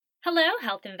Hello,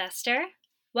 Health Investor.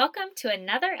 Welcome to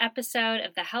another episode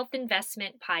of the Health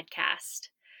Investment Podcast.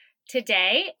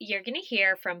 Today, you're going to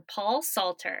hear from Paul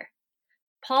Salter.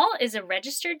 Paul is a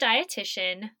registered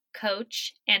dietitian,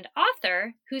 coach, and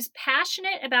author who's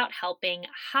passionate about helping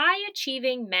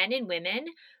high-achieving men and women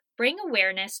bring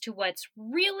awareness to what's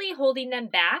really holding them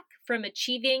back from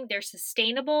achieving their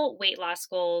sustainable weight loss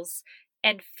goals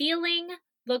and feeling,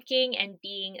 looking, and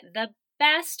being the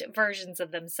best versions of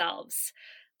themselves,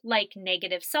 like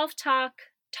negative self-talk,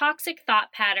 toxic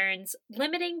thought patterns,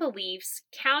 limiting beliefs,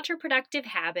 counterproductive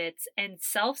habits, and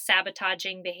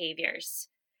self-sabotaging behaviors.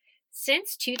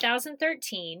 Since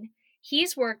 2013,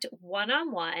 he's worked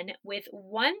one-on-one with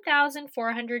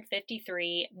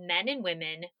 1,453 men and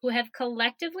women who have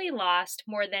collectively lost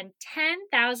more than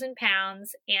 10,000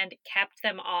 pounds and kept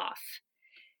them off.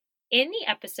 In the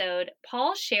episode,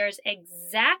 Paul shares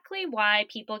exactly why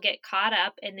people get caught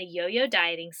up in the yo-yo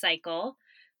dieting cycle,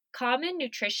 common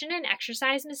nutrition and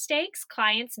exercise mistakes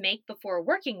clients make before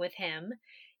working with him,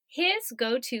 his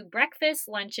go-to breakfast,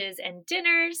 lunches, and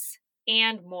dinners,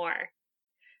 and more.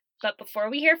 But before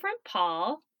we hear from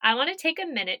Paul, I want to take a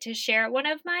minute to share one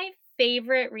of my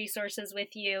favorite resources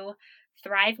with you,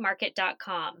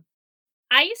 ThriveMarket.com.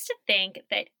 I used to think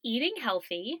that eating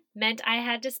healthy meant I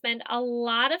had to spend a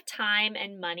lot of time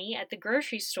and money at the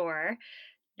grocery store.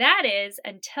 That is,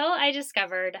 until I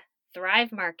discovered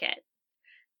Thrive Market.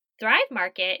 Thrive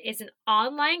Market is an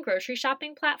online grocery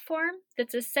shopping platform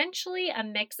that's essentially a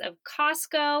mix of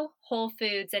Costco, Whole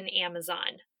Foods, and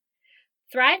Amazon.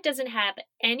 Thrive doesn't have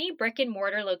any brick and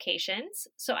mortar locations,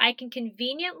 so I can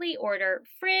conveniently order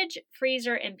fridge,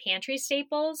 freezer, and pantry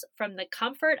staples from the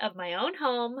comfort of my own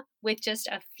home with just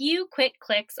a few quick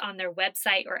clicks on their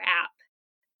website or app.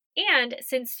 And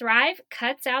since Thrive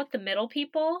cuts out the middle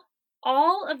people,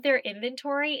 all of their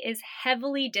inventory is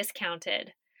heavily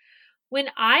discounted.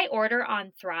 When I order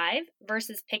on Thrive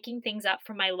versus picking things up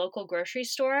from my local grocery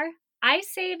store, I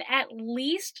save at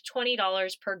least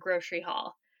 $20 per grocery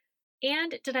haul.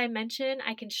 And did I mention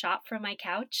I can shop from my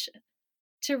couch?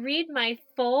 To read my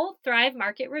full Thrive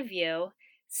Market review,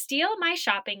 steal my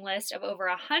shopping list of over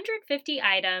 150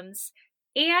 items,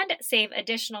 and save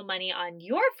additional money on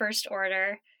your first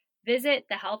order, visit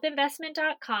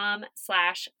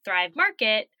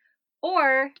thehealthinvestment.com/thrivemarket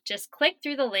or just click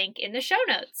through the link in the show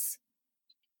notes.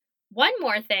 One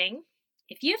more thing,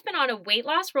 if you've been on a weight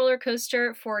loss roller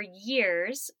coaster for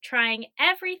years, trying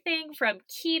everything from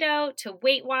keto to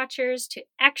Weight Watchers to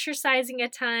exercising a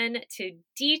ton to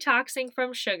detoxing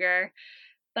from sugar,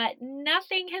 but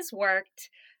nothing has worked,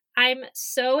 I'm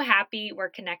so happy we're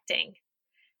connecting.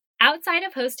 Outside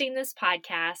of hosting this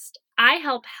podcast, I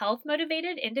help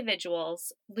health-motivated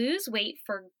individuals lose weight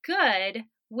for good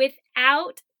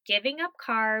without giving up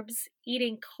carbs,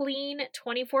 eating clean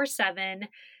 24/7,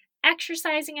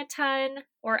 exercising a ton,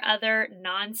 or other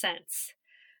nonsense.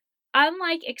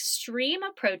 Unlike extreme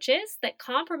approaches that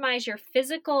compromise your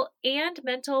physical and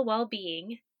mental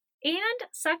well-being and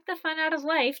suck the fun out of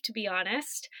life, to be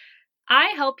honest, I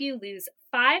help you lose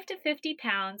 5 to 50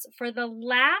 pounds for the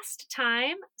last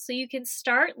time so you can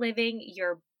start living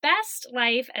your best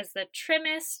life as the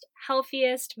trimmest,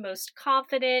 healthiest, most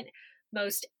confident,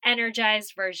 most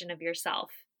energized version of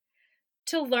yourself.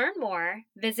 To learn more,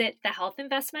 visit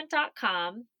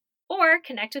thehealthinvestment.com or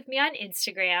connect with me on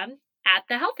Instagram at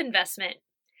thehealthinvestment.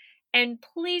 And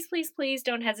please, please, please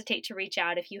don't hesitate to reach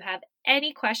out if you have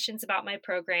any questions about my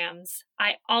programs.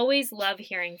 I always love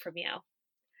hearing from you.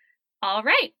 All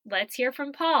right, let's hear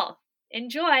from Paul.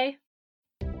 Enjoy.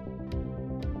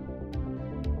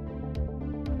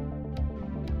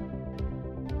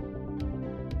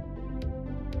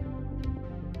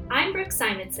 I'm Brooke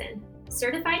Simonson,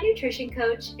 certified nutrition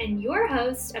coach and your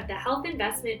host of the Health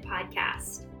Investment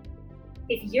Podcast.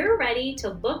 If you're ready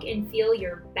to look and feel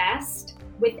your best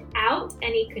without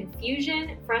any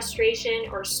confusion, frustration,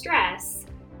 or stress,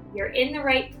 you're in the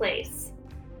right place.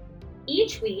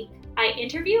 Each week, I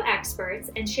interview experts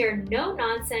and share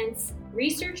no-nonsense,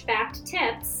 research-backed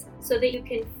tips so that you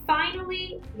can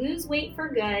finally lose weight for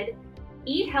good,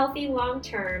 eat healthy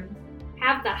long-term,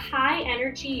 have the high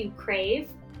energy you crave,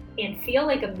 and feel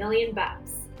like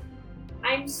 $1,000,000.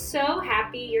 I'm so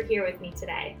happy you're here with me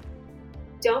today.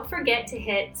 Don't forget to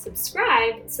hit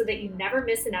subscribe so that you never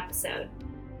miss an episode.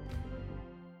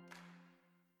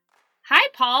 Hi,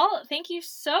 Paul. Thank you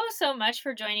so much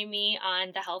for joining me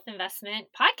on the Health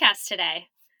Investment Podcast today.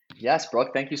 Yes,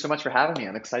 Brooke, thank you so much for having me.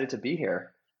 I'm excited to be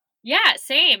here. Yeah,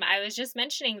 same. I was just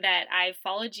mentioning that I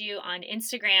followed you on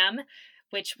Instagram,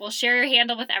 which we'll share your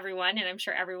handle with everyone, and I'm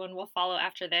sure everyone will follow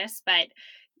after this. But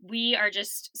we are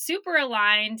just super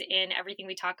aligned in everything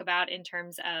we talk about in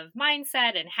terms of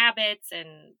mindset and habits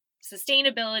and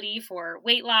sustainability for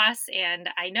weight loss. And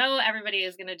I know everybody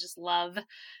is going to just love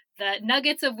the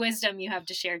nuggets of wisdom you have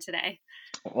to share today.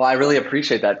 Well, I really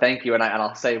appreciate that. Thank you. And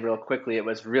I'll say real quickly, it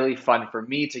was really fun for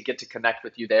me to get to connect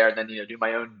with you there and then, do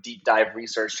my own deep dive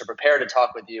research to prepare to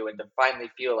talk with you and to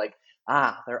finally feel like,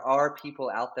 there are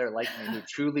people out there like me who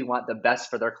truly want the best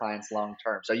for their clients long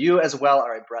term. So you as well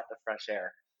are a breath of fresh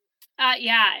air.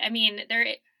 Yeah, I mean,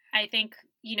 I think,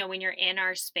 when you're in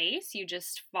our space, you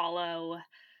just follow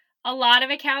a lot of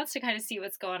accounts to kind of see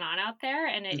what's going on out there.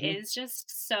 And it Hmm. is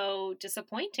just so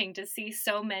disappointing to see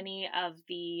so many of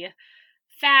the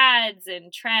fads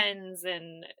and trends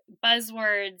and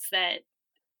buzzwords that,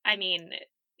 I mean,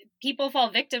 people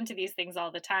fall victim to these things all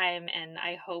the time. And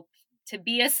I hope to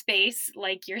be a space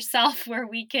like yourself where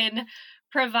we can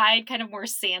provide kind of more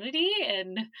sanity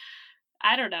and,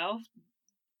 I don't know,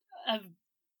 a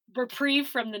reprieve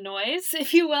from the noise,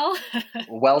 if you will.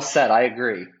 Well said. I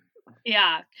agree.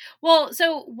 Yeah. Well,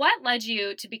 so what led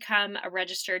you to become a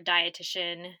registered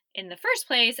dietitian in the first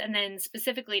place, and then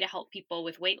specifically to help people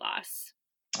with weight loss?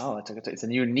 Oh, it's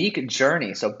a unique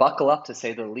journey. So buckle up to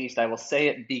say the least. I will say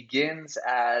it begins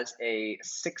as a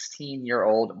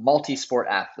 16-year-old multi-sport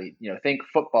athlete. Think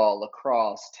football,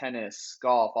 lacrosse, tennis,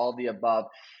 golf, all the above.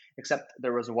 Except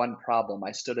there was one problem.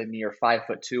 I stood a mere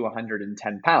 5'2",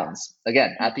 110 pounds.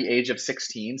 Again, at the age of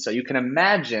 16. So you can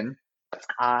imagine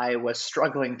I was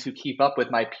struggling to keep up with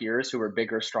my peers who were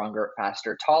bigger, stronger,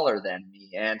 faster, taller than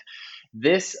me. And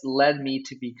this led me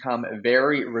to become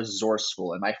very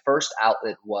resourceful. And my first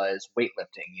outlet was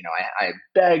weightlifting. I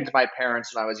begged my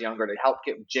parents when I was younger to help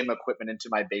get gym equipment into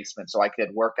my basement so I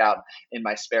could work out in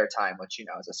my spare time, which,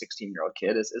 as a 16-year-old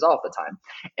kid is all the time.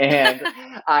 And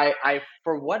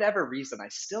for whatever reason, I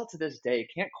still to this day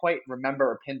can't quite remember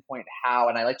or pinpoint how.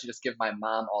 And I like to just give my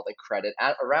mom all the credit.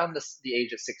 At around the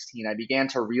age of 16, I began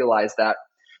to realize that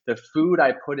the food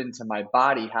I put into my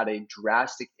body had a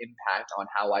drastic impact on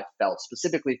how I felt.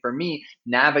 Specifically for me,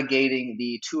 navigating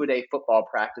the two-a-day football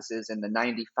practices in the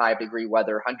 95-degree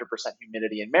weather, 100%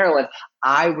 humidity in Maryland,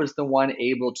 I was the one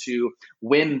able to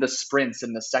win the sprints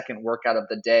in the second workout of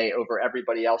the day over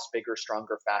everybody else, bigger,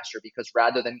 stronger, faster, because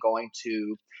rather than going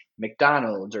to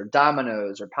McDonald's or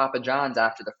Domino's or Papa John's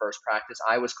after the first practice,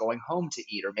 I was going home to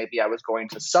eat, or maybe I was going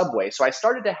to Subway. So I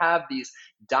started to have these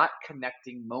dot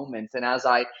connecting moments. And as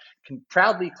I can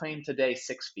proudly claim today,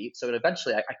 6 feet, so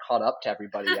eventually I caught up to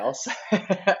everybody else.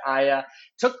 I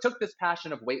took this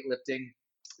passion of weightlifting,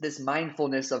 this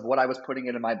mindfulness of what I was putting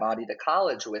into my body to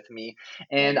college with me.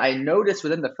 And I noticed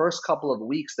within the first couple of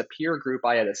weeks, the peer group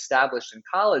I had established in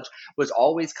college was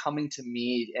always coming to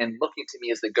me and looking to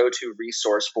me as the go-to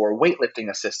resource for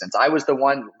weightlifting assistance. I was the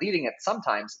one leading it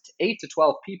sometimes 8 to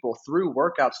 12 people through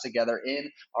workouts together in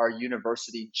our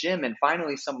university gym. And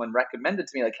finally, someone recommended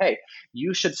to me, like, hey,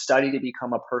 you should study to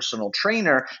become a personal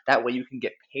trainer. That way you can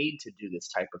get paid to do this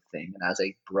type of thing. And as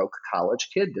a broke college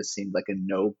kid, this seemed like a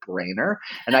no-brainer.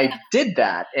 And I did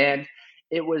that. And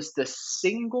it was the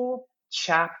single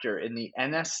chapter in the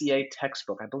NSCA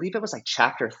textbook. I believe it was like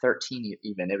chapter 13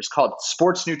 even. It was called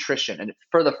Sports Nutrition. And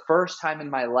for the first time in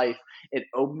my life, it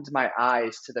opened my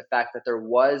eyes to the fact that there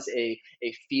was a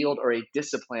field or a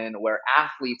discipline where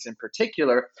athletes in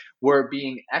particular were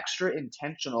being extra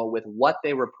intentional with what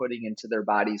they were putting into their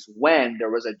bodies when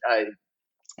there was a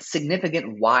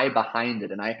significant why behind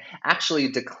it. And I actually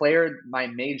declared my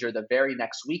major the very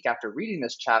next week after reading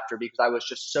this chapter because I was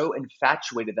just so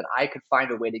infatuated that I could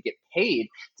find a way to get paid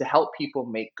to help people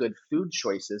make good food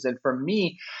choices. And for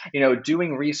me,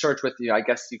 doing research with, I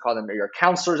guess you call them your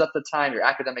counselors at the time, your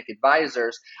academic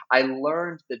advisors, I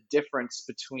learned the difference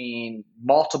between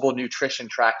multiple nutrition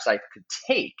tracks I could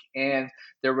take. And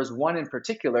there was one in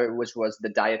particular, which was the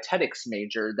dietetics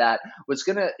major, that was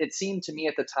it seemed to me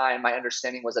at the time, my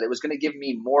understanding was that it was going to give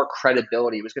me more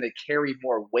credibility. It was going to carry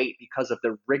more weight because of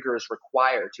the rigors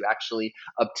required to actually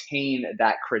obtain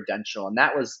that credential. And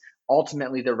that was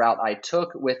ultimately the route I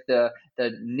took, with the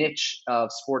niche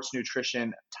of sports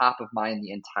nutrition top of mind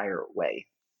the entire way.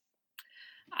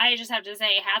 I just have to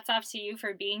say, hats off to you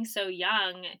for being so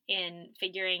young in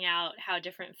figuring out how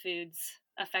different foods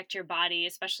affect your body,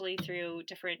 especially through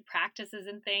different practices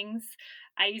and things.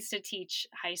 I used to teach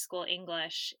high school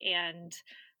English, and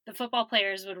the football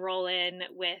players would roll in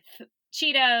with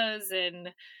Cheetos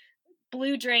and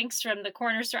blue drinks from the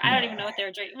corner store. I don't even know what they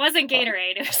were drinking. It wasn't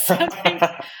Gatorade. It was something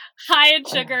high in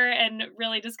sugar and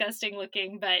really disgusting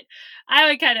looking. But I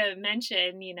would kind of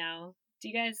mention, do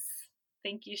you guys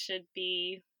think you should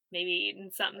be maybe eating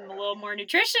something a little more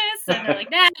nutritious, and they're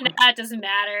like, nah, it doesn't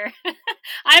matter.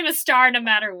 I'm a star no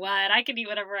matter what. I can eat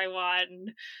whatever I want.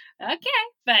 And, okay,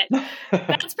 but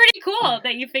that's pretty cool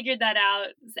that you figured that out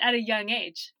at a young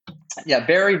age. Yeah,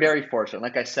 very, very fortunate.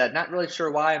 Like I said, not really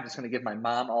sure why. I'm just going to give my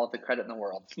mom all of the credit in the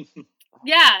world.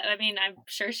 Yeah, I mean, I'm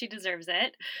sure she deserves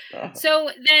it. So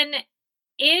then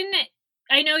in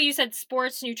I know you said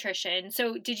sports nutrition.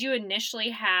 So did you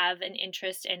initially have an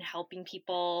interest in helping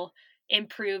people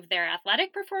improve their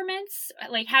athletic performance?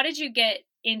 Like how did you get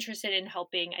interested in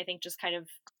helping, I think just kind of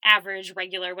average,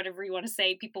 regular, whatever you want to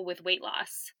say, people with weight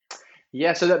loss?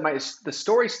 Yeah, so that the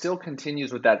story still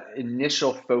continues with that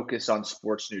initial focus on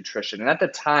sports nutrition. And at the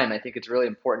time, I think it's really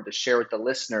important to share with the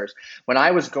listeners when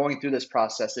I was going through this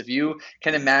process, if you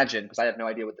can imagine, because I have no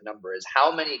idea what the number is,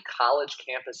 how many college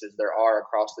campuses there are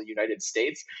across the United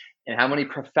States and how many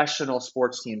professional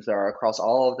sports teams there are across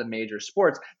all of the major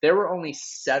sports, there were only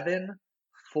 7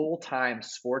 full-time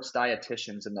sports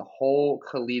dietitians in the whole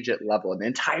collegiate level in the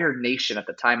entire nation at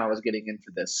the time I was getting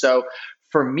into this. So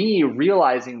for me,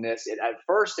 realizing this, at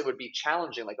first it would be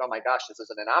challenging, like, oh my gosh, this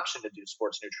isn't an option to do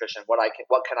sports nutrition. What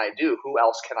can I do? Who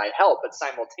else can I help? But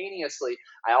simultaneously,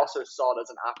 I also saw it as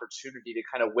an opportunity to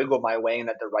kind of wiggle my way in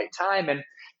at the right time. And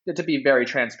to be very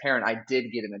transparent, I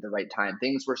did get in at the right time.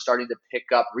 Things were starting to pick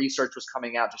up. Research was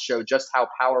coming out to show just how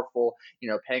powerful,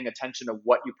 paying attention to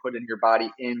what you put in your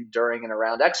body in, during, and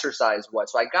around exercise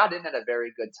was. So I got in at a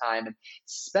very good time and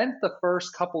spent the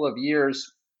first couple of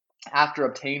years after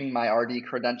obtaining my RD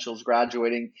credentials,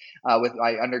 graduating with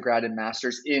my undergrad and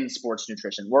master's in sports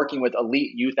nutrition, working with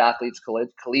elite youth athletes,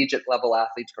 collegiate level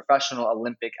athletes, professional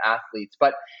Olympic athletes.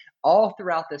 But all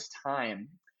throughout this time,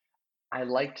 I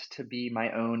liked to be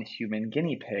my own human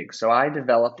guinea pig. So I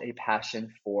developed a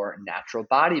passion for natural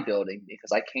bodybuilding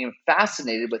because I came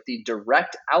fascinated with the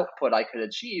direct output I could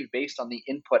achieve based on the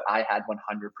input I had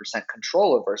 100%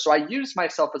 control over. So I used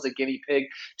myself as a guinea pig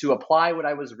to apply what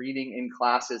I was reading in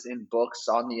classes, in books,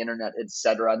 on the internet,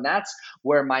 etc. And that's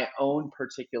where my own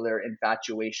particular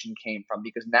infatuation came from,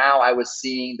 because now I was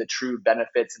seeing the true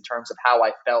benefits in terms of how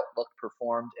I felt, looked,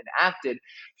 performed, and acted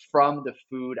from the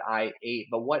food I ate.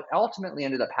 But what ultimately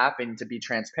ended up happening, to be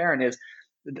transparent, is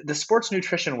the sports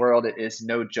nutrition world is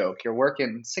no joke. You're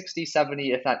working 60,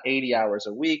 70, if not 80 hours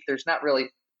a week. There's not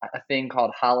really a thing called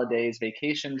holidays,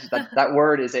 vacations. That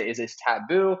word is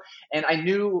taboo. And I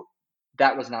knew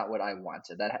that was not what I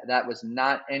wanted. That was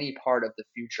not any part of the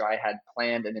future I had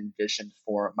planned and envisioned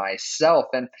for myself.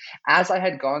 And as I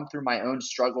had gone through my own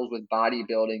struggles with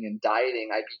bodybuilding and dieting,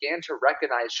 I began to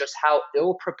recognize just how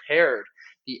ill prepared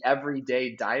the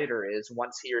everyday dieter is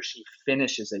once he or she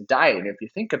finishes a diet. And if you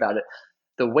think about it,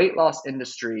 the weight loss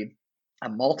industry, a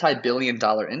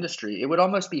multi-billion-dollar industry, it would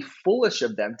almost be foolish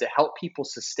of them to help people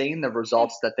sustain the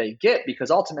results that they get, because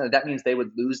ultimately that means they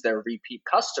would lose their repeat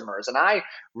customers. And I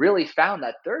really found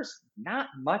that there's not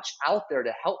much out there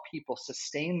to help people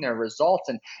sustain their results.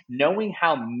 And knowing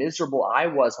how miserable I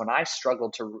was when I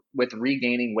struggled with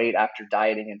regaining weight after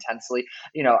dieting intensely,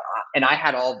 and I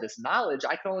had all of this knowledge,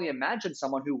 I can only imagine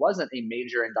someone who wasn't a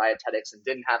major in dietetics and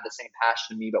didn't have the same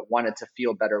passion as me but wanted to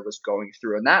feel better was going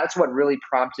through. And that's what really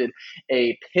prompted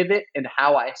a pivot in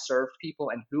how I served people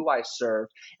and who I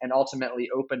served, and ultimately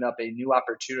opened up a new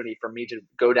opportunity for me to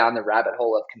go down the rabbit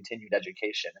hole of continued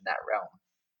education in that realm.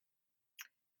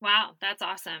 Wow, that's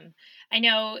awesome. I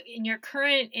know in your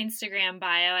current Instagram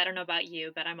bio, I don't know about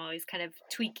you, but I'm always kind of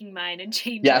tweaking mine and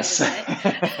changing Yes. it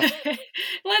a bit.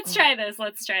 Let's try this.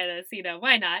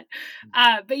 Why not?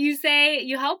 But you say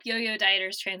you help yo-yo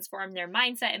dieters transform their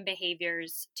mindset and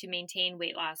behaviors to maintain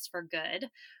weight loss for good,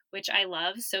 which I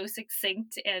love. So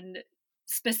succinct and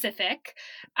specific.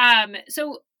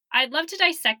 So I'd love to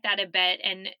dissect that a bit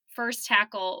and first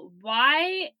tackle,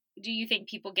 why do you think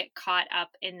people get caught up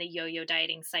in the yo-yo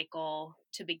dieting cycle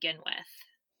to begin with?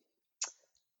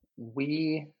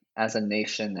 We as a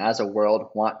nation, as a world,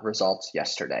 want results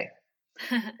yesterday.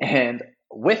 And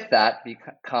with that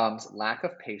comes lack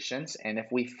of patience. And if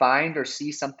we find or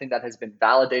see something that has been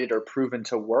validated or proven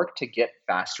to work to get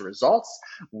fast results,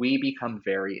 we become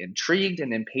very intrigued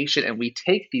and impatient, and we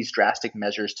take these drastic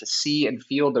measures to see and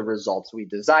feel the results we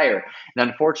desire. And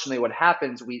unfortunately, what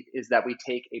happens is that we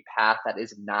take a path that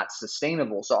is not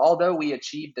sustainable. So although we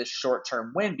achieve this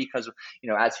short-term win, because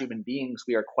as human beings,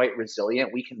 we are quite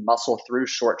resilient, we can muscle through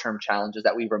short-term challenges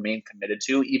that we remain committed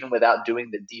to, even without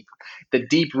doing the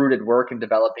deep-rooted work in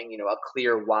developing, a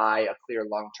clear why, a clear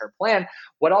long-term plan.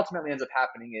 What ultimately ends up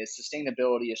happening is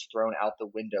sustainability is thrown out the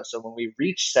window. So when we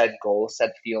reach said goal, said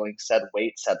feeling, said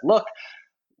weight, said look,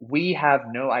 we have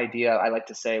no idea, I like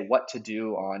to say, what to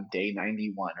do on day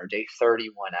 91 or day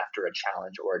 31 after a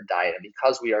challenge or a diet. And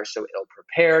because we are so ill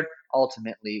prepared,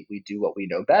 ultimately we do what we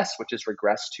know best, which is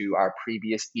regress to our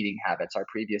previous eating habits, our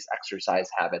previous exercise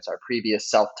habits, our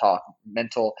previous self-talk,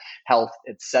 mental health,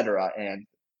 etc. And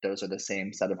those are the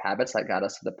same set of habits that got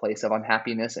us to the place of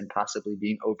unhappiness and possibly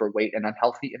being overweight and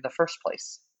unhealthy in the first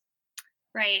place.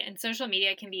 Right. And social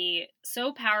media can be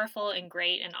so powerful and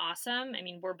great and awesome. I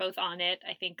mean, we're both on it,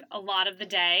 I think, a lot of the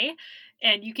day,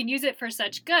 and you can use it for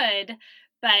such good.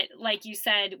 But like you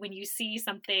said, when you see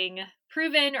something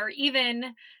proven, or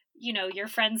even, your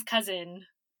friend's cousin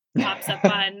pops up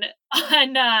on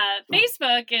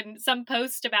Facebook and some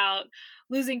post about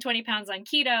losing 20 pounds on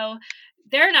keto,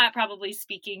 they're not probably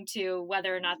speaking to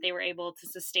whether or not they were able to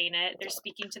sustain it. They're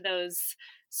speaking to those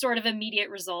sort of immediate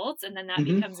results, and then that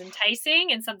Mhm. becomes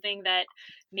enticing and something that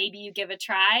maybe you give a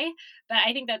try. But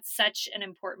I think that's such an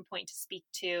important point to speak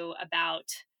to about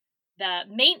the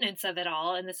maintenance of it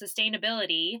all and the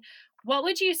sustainability. What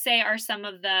would you say are some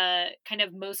of the kind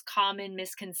of most common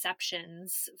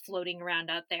misconceptions floating around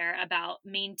out there about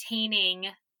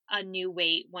maintaining a new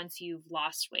weight once you've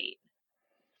lost weight?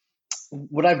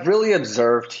 What I've really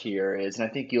observed here is, and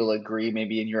I think you'll agree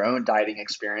maybe in your own dieting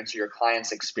experience or your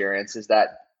client's experience, is that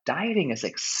dieting is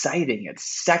exciting.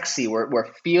 It's sexy.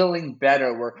 We're feeling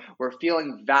better. We're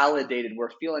feeling validated. We're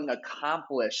feeling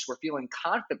accomplished. We're feeling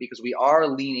confident because we are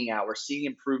leaning out. We're seeing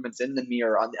improvements in the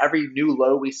mirror. On every new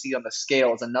low we see on the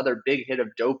scale is another big hit of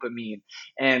dopamine.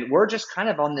 And we're just kind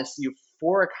of on this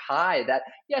euphoric high that,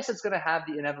 yes, it's going to have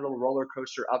the inevitable roller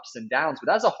coaster ups and downs,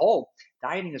 but as a whole,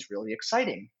 dieting is really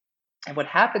exciting. And what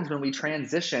happens when we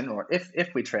transition, or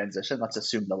if we transition, let's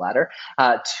assume the latter,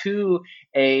 to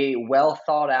a well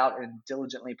thought out and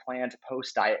diligently planned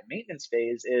post diet maintenance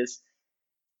phase is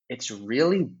it's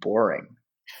really boring.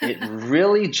 It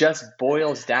really just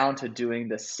boils down to doing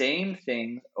the same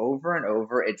thing over and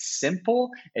over. It's simple,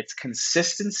 it's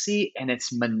consistency, and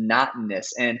it's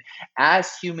monotonous. And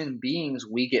as human beings,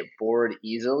 we get bored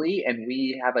easily and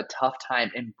we have a tough time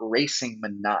embracing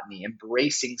monotony,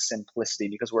 embracing simplicity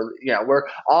because we're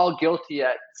all guilty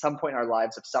at some point in our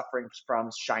lives of suffering from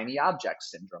shiny object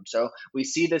syndrome. So we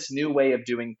see this new way of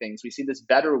doing things. We see this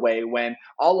better way when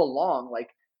all along, like,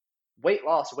 weight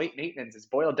loss, weight maintenance is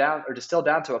boiled down or distilled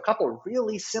down to a couple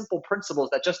really simple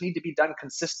principles that just need to be done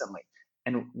consistently.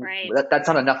 And Right. that's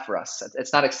not enough for us.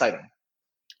 It's not exciting.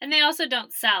 And they also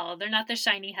don't sell. They're not the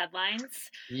shiny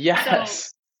headlines. So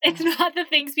Yes. it's not the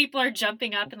things people are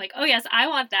jumping up and like, oh, yes, I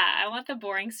want that. I want the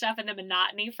boring stuff and the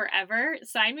monotony forever.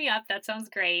 Sign me up. That sounds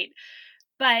great.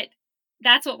 But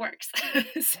that's what works.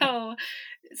 So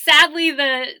sadly,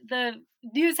 the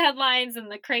news headlines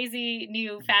and the crazy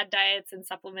new fad diets and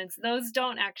supplements, those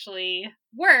don't actually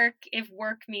work if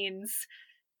work means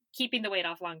keeping the weight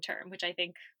off long term, which I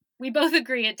think we both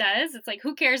agree it does. It's like,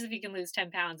 who cares if you can lose 10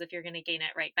 pounds if you're going to gain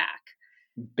it right back?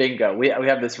 Bingo. We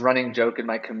have this running joke in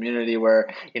my community where,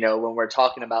 when we're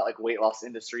talking about like weight loss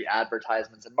industry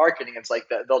advertisements and marketing, it's like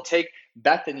they'll take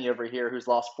Bethany over here who's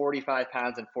lost 45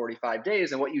 pounds in 45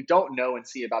 days. And what you don't know and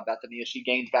see about Bethany is she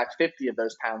gains back 50 of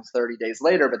those pounds 30 days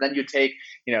later. But then you take,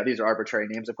 these are arbitrary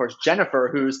names, of course, Jennifer,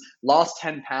 who's lost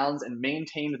 10 pounds and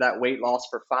maintained that weight loss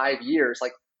for 5 years.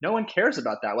 Like, no one cares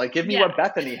about that. Like, give me Yeah. what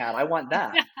Bethany had. I want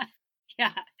that.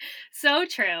 Yeah, so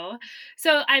true.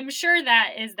 So I'm sure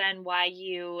that is then why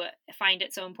you find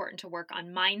it so important to work on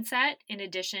mindset in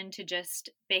addition to just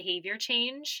behavior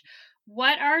change.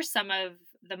 What are some of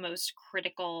the most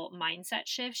critical mindset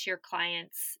shifts your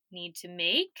clients need to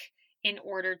make in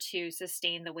order to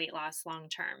sustain the weight loss long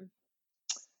term?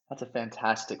 That's a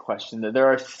fantastic question. There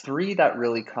are three that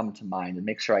really come to mind, and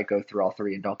make sure I go through all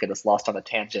three and don't get us lost on a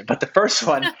tangent. But the first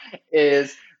one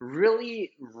is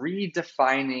really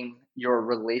redefining your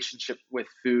relationship with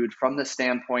food from the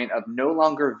standpoint of no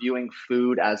longer viewing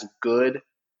food as good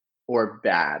or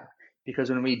bad. Because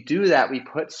when we do that, we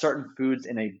put certain foods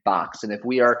in a box. And if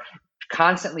we are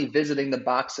constantly visiting the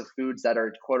box of foods that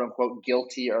are quote unquote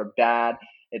guilty or bad,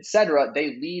 etc., they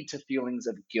lead to feelings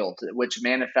of guilt, which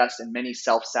manifest in many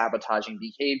self-sabotaging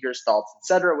behaviors, thoughts,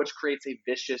 etc., which creates a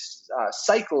vicious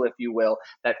cycle, if you will,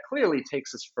 that clearly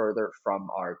takes us further from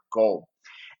our goal.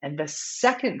 And the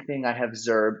second thing I have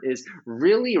observed is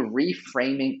really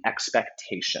reframing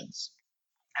expectations.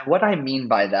 And what I mean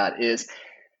by that is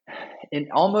in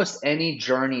almost any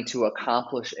journey to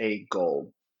accomplish a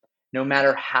goal, no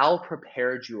matter how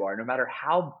prepared you are, no matter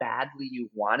how badly you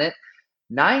want it,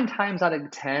 9 times out of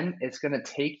 10, it's going to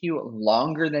take you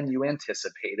longer than you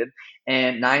anticipated.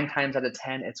 And 9 times out of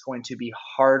 10, it's going to be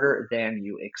harder than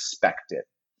you expected.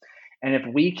 And if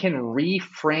we can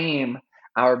reframe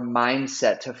our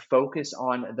mindset to focus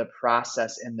on the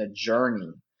process and the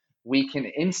journey, we can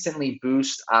instantly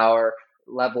boost our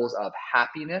levels of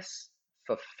happiness,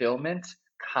 fulfillment,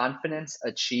 confidence,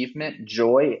 achievement,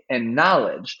 joy, and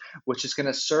knowledge, which is going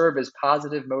to serve as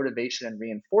positive motivation and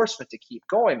reinforcement to keep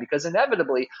going. Because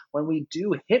inevitably, when we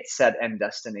do hit said end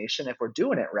destination, if we're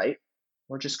doing it right,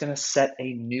 we're just going to set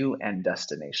a new end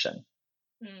destination.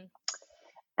 Mm.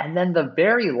 And then the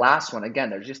very last one, again,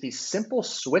 there's just these simple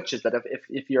switches that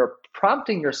if you're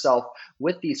prompting yourself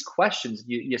with these questions,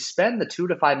 you spend the 2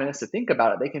 to 5 minutes to think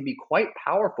about it, they can be quite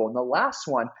powerful. And the last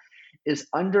one is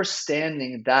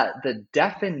understanding that the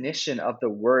definition of the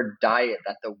word diet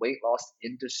that the weight loss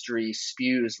industry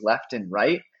spews left and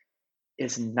right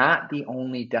is not the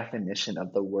only definition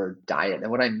of the word diet.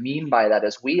 And what I mean by that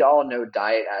is we all know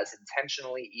diet as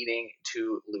intentionally eating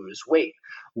to lose weight.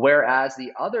 Whereas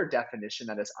the other definition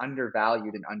that is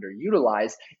undervalued and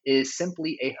underutilized is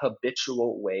simply a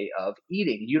habitual way of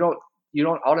eating. You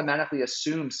don't automatically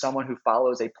assume someone who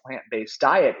follows a plant-based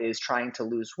diet is trying to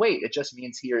lose weight. It just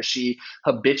means he or she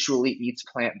habitually eats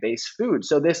plant-based food.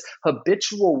 So this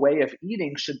habitual way of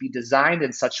eating should be designed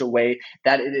in such a way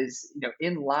that it is,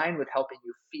 in line with helping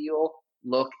you feel,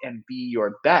 look, and be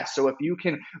your best. So if you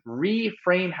can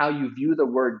reframe how you view the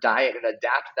word diet and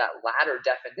adapt to that latter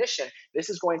definition,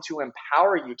 this is going to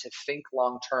empower you to think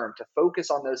long term, to focus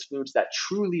on those foods that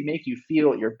truly make you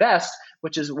feel your best,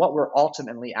 which is what we're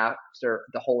ultimately after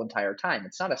the whole entire time.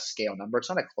 It's not a scale number, it's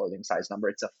not a clothing size number,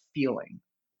 it's a feeling.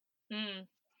 Mm.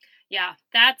 Yeah,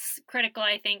 that's critical,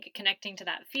 I think, connecting to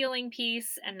that feeling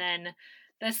piece. And then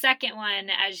the second one,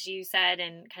 as you said,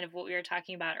 and kind of what we were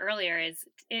talking about earlier, is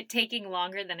it taking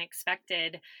longer than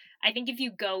expected. I think if you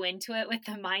go into it with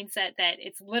the mindset that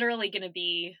it's literally going to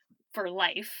be for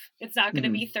life, it's not going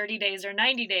to be Mhm. 30 days or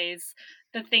 90 days,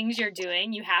 the things you're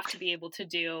doing, you have to be able to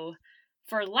do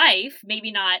for life.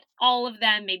 Maybe not all of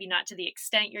them, maybe not to the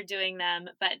extent you're doing them,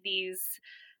 but these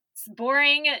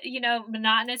boring,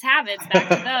 monotonous habits, back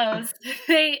to those.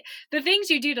 The things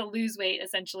you do to lose weight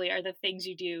essentially are the things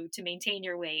you do to maintain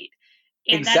your weight.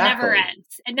 And that never Exactly.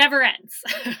 ends. It never ends.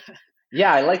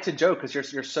 Yeah, I like to joke because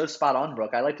you're so spot on,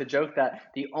 Brooke. I like to joke that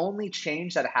the only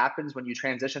change that happens when you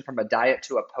transition from a diet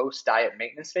to a post-diet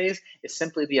maintenance phase is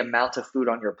simply the amount of food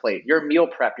on your plate. Your meal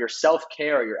prep, your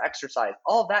self-care, your exercise,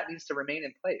 all that needs to remain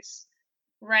in place.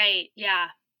 Right. Yeah.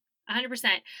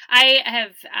 100%. I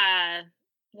have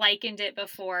likened it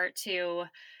before to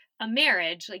a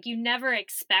marriage. Like, you never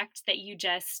expect that you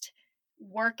just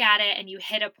work at it and you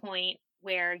hit a point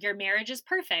where your marriage is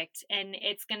perfect and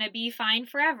it's going to be fine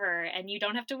forever and you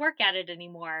don't have to work at it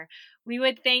anymore. We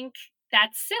would think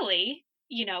that's silly,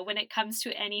 when it comes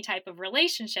to any type of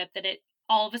relationship, that it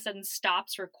all of a sudden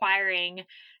stops requiring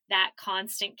that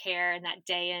constant care and that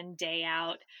day in, day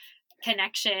out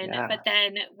connection. Yeah. But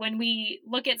then when we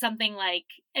look at something like,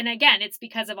 and again, it's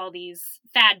because of all these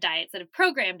fad diets that have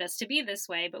programmed us to be this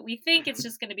way, but we think it's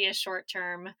just going to be a short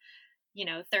term,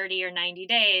 30 or 90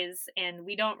 days. And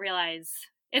we don't realize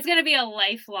it's going to be a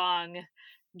lifelong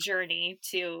journey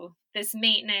to this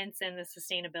maintenance and the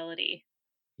sustainability.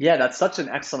 Yeah, that's such an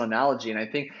excellent analogy. And I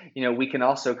think, we can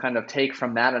also kind of take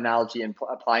from that analogy and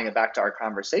applying it back to our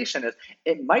conversation is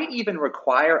it might even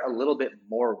require a little bit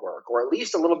more work or at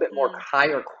least a little bit more Mm,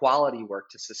 higher quality work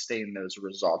to sustain those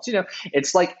results.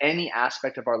 It's like any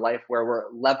aspect of our life where we're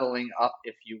leveling up,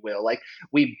 if you will. Like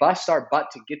we bust our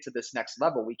butt to get to this next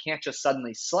level. We can't just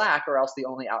suddenly slack or else the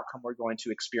only outcome we're going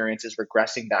to experience is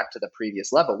regressing back to the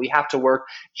previous level. We have to work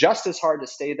just as hard to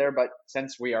stay there. But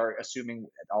since we are assuming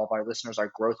all of our listeners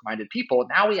are growth minded people,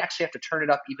 now we actually have to turn it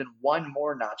up even one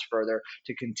more notch further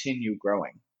to continue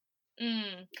growing.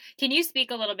 mm. Can you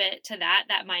speak a little bit to that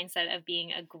mindset of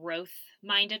being a growth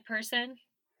minded person?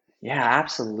 Yeah,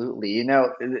 absolutely.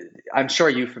 I'm sure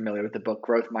you're familiar with the book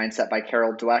Growth Mindset by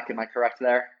Carol Dweck. Am I correct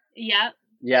there? Yep.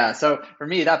 Yeah, so for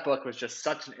me, that book was just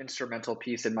such an instrumental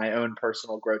piece in my own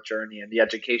personal growth journey and the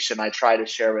education I try to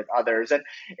share with others. And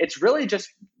it's really just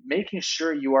making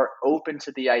sure you are open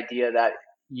to the idea that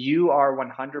you are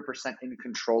 100% in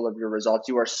control of your results.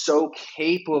 You are so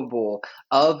capable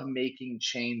of making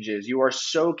changes. You are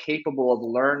so capable of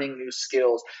learning new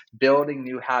skills, building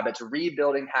new habits,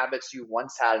 rebuilding habits you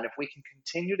once had. And if we can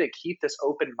continue to keep this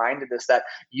open mindedness that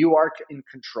you are in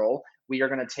control, we are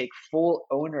going to take full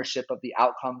ownership of the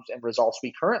outcomes and results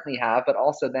we currently have, but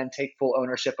also then take full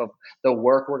ownership of the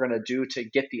work we're going to do to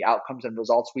get the outcomes and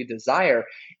results we desire.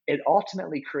 It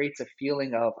ultimately creates a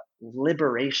feeling of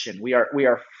liberation. We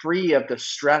are free of the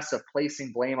stress of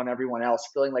placing blame on everyone else,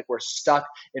 feeling like we're stuck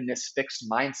in this fixed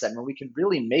mindset. And when we can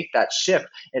really make that shift,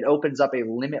 it opens up a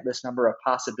limitless number of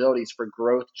possibilities for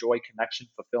growth, joy, connection,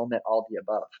 fulfillment, all the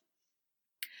above.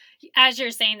 As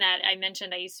you're saying that, I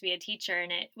mentioned I used to be a teacher,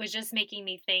 and it was just making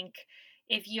me think,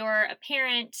 if you're a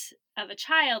parent of a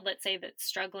child, let's say, that's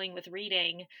struggling with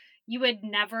reading, you would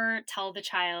never tell the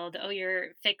child, oh, you're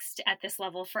fixed at this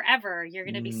level forever. You're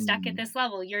going to be stuck at Mm, this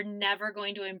level. You're never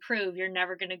going to improve. You're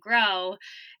never going to grow.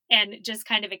 And just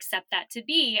kind of accept that to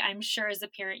be. I'm sure as a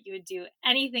parent, you would do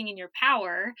anything in your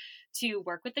power to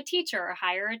work with a teacher or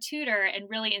hire a tutor and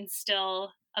really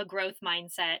instill a growth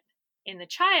mindset in the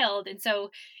child. And so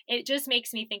it just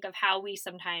makes me think of how we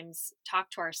sometimes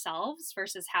talk to ourselves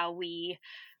versus how we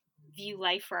view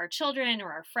life for our children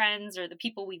or our friends or the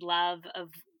people we love.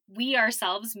 Of we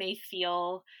ourselves may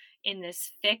feel in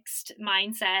this fixed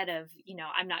mindset of,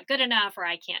 I'm not good enough, or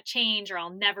I can't change, or I'll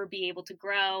never be able to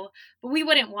grow, but we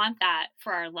wouldn't want that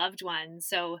for our loved ones.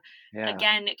 So yeah.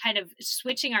 again, kind of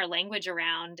switching our language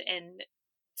around and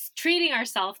treating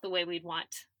ourselves the way we'd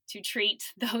want to treat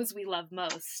those we love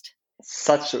most.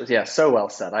 Yeah, so well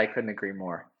said. I couldn't agree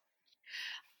more.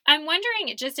 I'm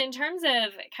wondering, just in terms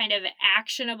of kind of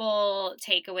actionable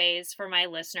takeaways for my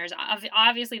listeners.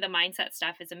 Obviously, the mindset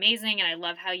stuff is amazing, and I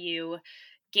love how you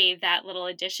gave that little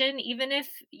addition. Even if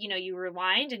you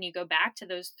rewind and you go back to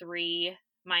those three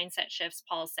mindset shifts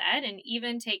Paul said, and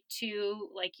even take two,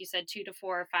 like you said, 2 to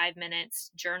 4 or 5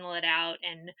 minutes, journal it out,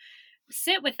 and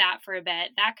sit with that for a bit,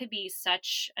 that could be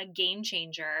such a game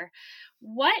changer.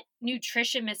 What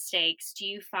nutrition mistakes do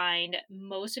you find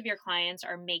most of your clients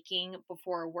are making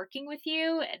before working with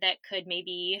you that could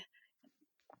maybe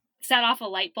set off a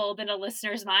light bulb in a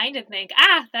listener's mind and think,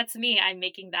 that's me. I'm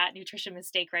making that nutrition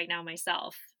mistake right now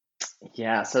myself.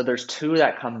 Yeah, so there's two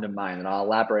that come to mind, and I'll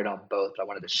elaborate on both, but I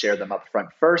wanted to share them up front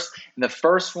first. And the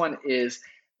first one is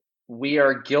we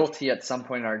are guilty at some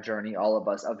point in our journey, all of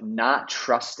us, of not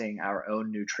trusting our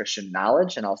own nutrition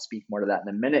knowledge. And I'll speak more to that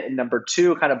in a minute. And number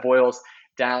two kind of boils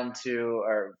down to,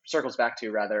 or circles back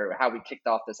to rather, how we kicked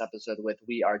off this episode with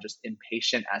we are just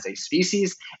impatient as a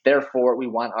species. Therefore, we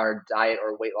want our diet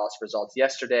or weight loss results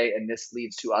yesterday. And this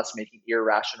leads to us making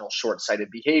irrational, short sighted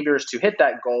behaviors to hit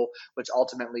that goal, which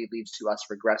ultimately leads to us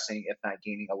regressing, if not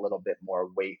gaining a little bit more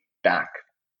weight back.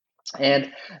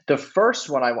 And the first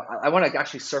one, I want to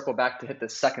actually circle back to hit the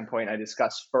second point I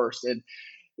discussed first. And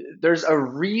there's a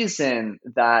reason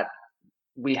that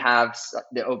we have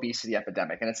the obesity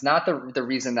epidemic, and it's not the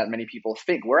reason that many people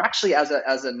think. We're actually, as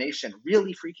a nation,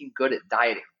 really freaking good at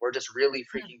dieting. We're just really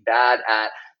freaking bad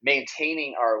at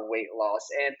maintaining our weight loss.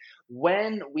 And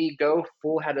when we go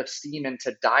full head of steam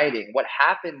into dieting, what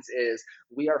happens is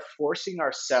we are forcing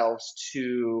ourselves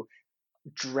to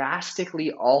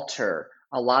drastically alter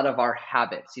a lot of our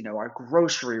habits, our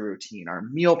grocery routine, our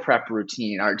meal prep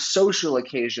routine, our social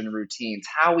occasion routines,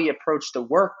 how we approach the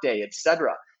workday,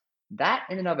 etc. That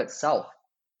in and of itself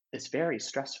is very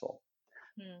stressful.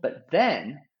 Hmm. But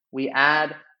then we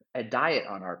add a diet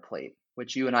on our plate,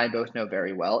 which you and I both know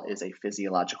very well is a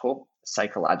physiological,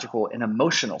 psychological, and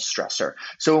emotional stressor.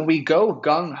 So when we go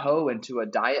gung ho into a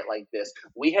diet like this,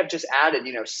 we have just added,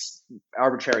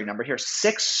 arbitrary number here,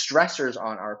 6 stressors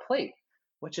on our plate,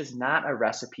 which is not a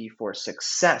recipe for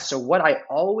success. So what I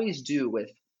always do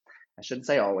with, I shouldn't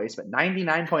say always, but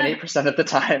 99.8% of the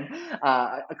time,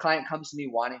 a client comes to me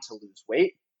wanting to lose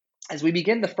weight, as we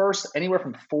begin the first anywhere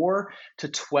from 4 to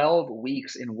 12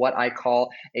 weeks in what I call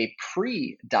a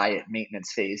pre-diet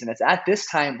maintenance phase. And it's at this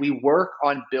time we work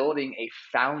on building a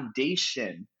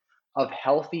foundation of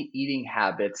healthy eating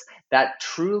habits that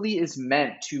truly is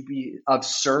meant to be of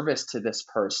service to this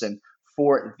person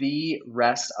for the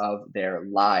rest of their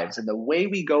lives. And the way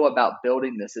we go about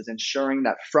building this is ensuring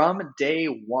that from day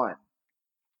one,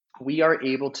 we are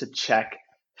able to check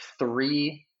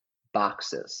 3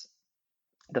 boxes.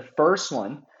 The first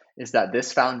one is that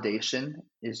this foundation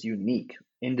is unique,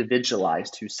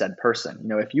 individualized to said person.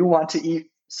 If you want to eat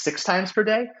 6 times per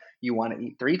day, you want to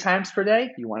eat 3 times per day,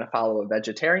 you want to follow a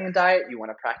vegetarian diet, you want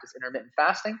to practice intermittent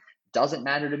fasting, doesn't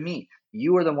matter to me.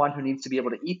 You are the one who needs to be able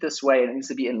to eat this way, and it needs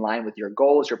to be in line with your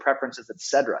goals, your preferences,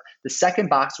 etc. The second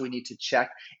box we need to check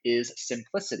is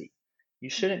simplicity. You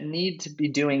shouldn't need to be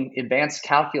doing advanced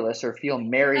calculus or feel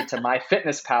married to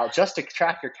MyFitnessPal just to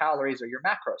track your calories or your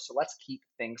macros. So let's keep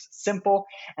things simple.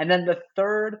 And then the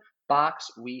third box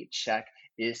we check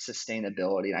is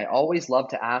sustainability. And I always love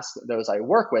to ask those I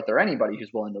work with or anybody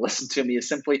who's willing to listen to me is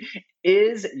simply,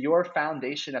 is your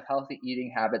foundation of healthy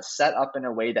eating habits set up in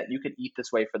a way that you could eat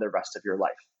this way for the rest of your life?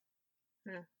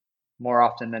 Hmm. More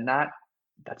often than not,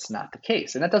 that's not the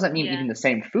case. And that doesn't mean Yeah. eating the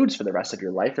same foods for the rest of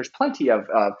your life. There's plenty of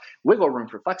wiggle room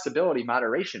for flexibility,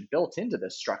 moderation built into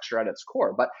this structure at its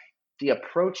core. But the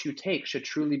approach you take should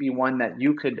truly be one that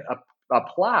you could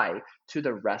apply to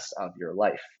the rest of your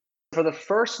life. For the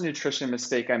first nutrition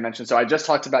mistake I mentioned, so I just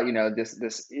talked about,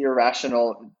 this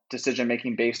irrational decision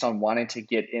making based on wanting to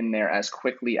get in there as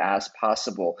quickly as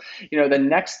possible. The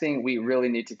next thing we really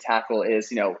need to tackle is,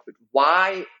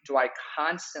 why do I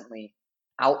constantly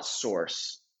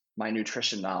outsource my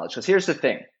nutrition knowledge? Because here's the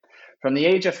thing. From the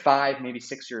age of 5, maybe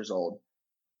 6 years old,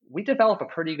 we develop a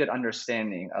pretty good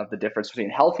understanding of the difference between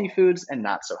healthy foods and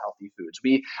not so healthy foods.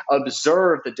 We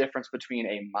observe the difference between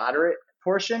a moderate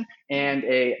portion and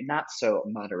a not so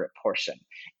moderate portion.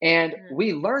 And Mm.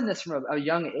 we learn this from a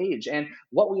young age. And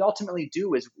what we ultimately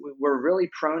do is we're really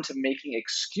prone to making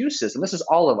excuses. And this is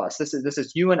all of us. This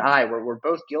is you and I. We're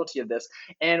both guilty of this.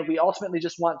 And we ultimately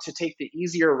just want to take the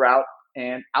easier route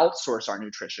and outsource our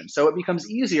nutrition. So it becomes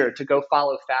easier to go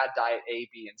follow fad diet A,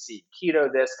 B, and C,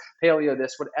 keto this, paleo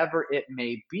this, whatever it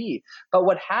may be. But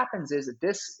what happens is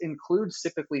this includes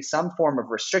typically some form of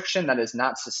restriction that is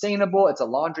not sustainable. It's a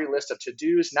laundry list of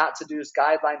to-dos, not to-dos,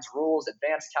 guidelines, rules,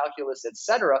 advanced calculus,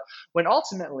 etc. When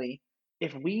ultimately,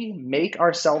 if we make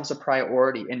ourselves a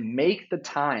priority and make the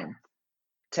time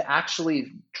to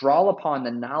actually draw upon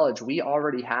the knowledge we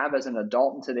already have as an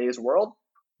adult in today's world,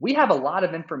 we have a lot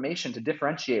of information to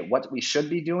differentiate what we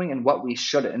should be doing and what we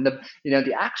shouldn't. And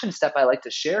the action step I like to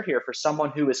share here for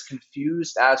someone who is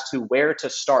confused as to where to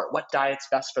start, what diet's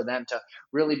best for them to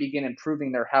really begin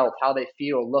improving their health, how they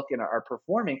feel, look, and are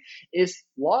performing, is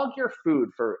log your food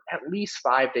for at least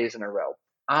 5 days in a row,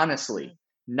 honestly,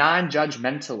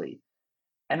 non-judgmentally.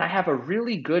 And I have a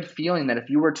really good feeling that if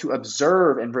you were to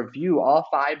observe and review all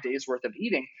 5 days worth of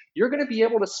eating, you're going to be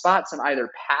able to spot some either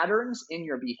patterns in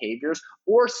your behaviors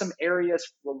or some areas,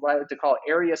 what I like to call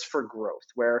areas for growth,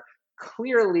 where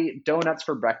clearly donuts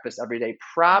for breakfast every day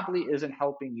probably isn't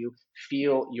helping you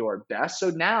feel your best.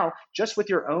 So now, just with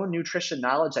your own nutrition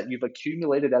knowledge that you've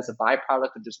accumulated as a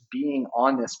byproduct of just being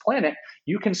on this planet,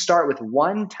 you can start with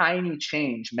one tiny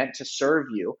change meant to serve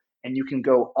you, and you can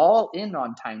go all in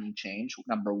on tiny change,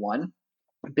 number one,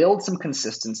 build some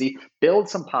consistency, build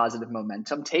some positive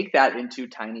momentum, take that into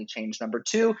tiny change number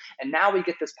two, and now we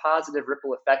get this positive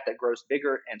ripple effect that grows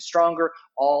bigger and stronger,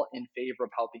 all in favor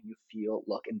of helping you feel,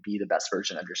 look, and be the best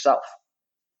version of yourself.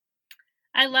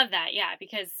 I love that. Yeah,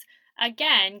 because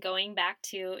again, going back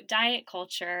to diet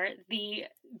culture, the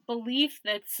belief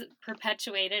that's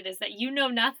perpetuated is that you know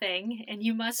nothing and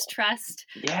you must trust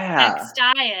X Yeah.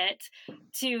 diet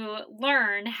to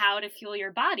learn how to fuel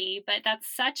your body. But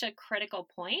that's such a critical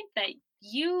point that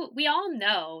we all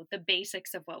know the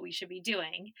basics of what we should be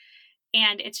doing.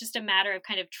 And it's just a matter of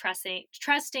kind of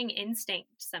trusting instinct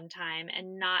sometime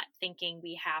and not thinking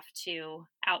we have to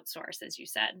outsource, as you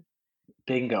said.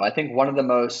 Bingo. I think one of the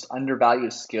most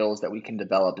undervalued skills that we can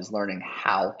develop is learning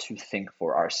how to think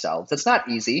for ourselves. It's not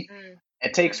easy. Mm,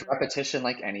 It takes mm-mm. repetition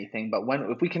like anything, but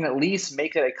if we can at least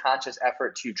make it a conscious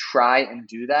effort to try and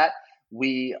do that,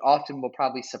 we often will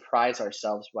probably surprise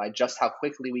ourselves by just how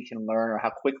quickly we can learn or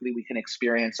how quickly we can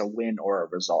experience a win or a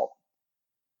result.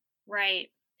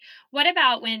 Right. What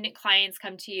about when clients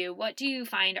come to you? What do you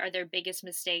find are their biggest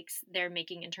mistakes they're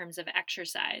making in terms of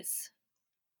exercise?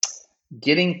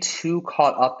 Getting too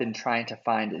caught up in trying to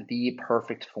find the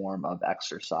perfect form of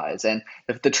exercise. And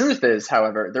the truth is,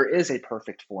 however, there is a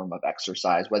perfect form of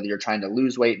exercise, whether you're trying to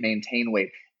lose weight, maintain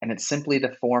weight, and it's simply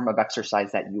the form of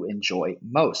exercise that you enjoy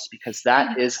most, because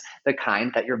that is the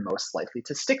kind that you're most likely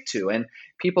to stick to. And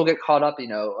people get caught up,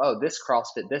 oh, this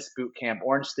CrossFit, this boot camp,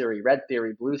 Orange Theory, Red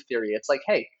Theory, Blue Theory. It's like,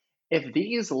 hey, if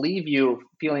these leave you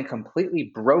feeling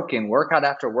completely broken workout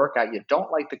after workout, you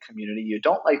don't like the community, you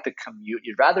don't like the commute,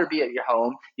 you'd rather be at your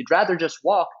home, you'd rather just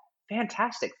walk,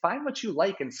 fantastic. Find what you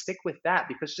like and stick with that,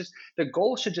 because just the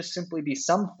goal should just simply be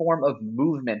some form of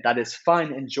movement that is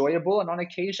fun, enjoyable, and on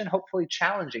occasion, hopefully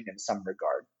challenging in some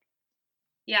regard.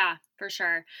 Yeah, for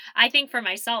sure. I think for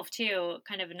myself too,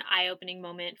 kind of an eye-opening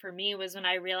moment for me was when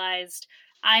I realized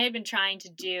I had been trying to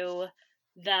do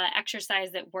the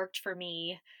exercise that worked for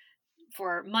me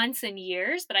for months and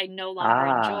years, but I no longer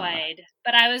Ah, enjoyed.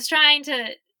 But I was trying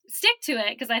to stick to it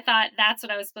because I thought that's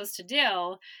what I was supposed to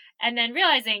do. And then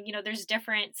realizing, there's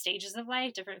different stages of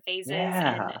life, different phases. And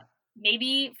yeah.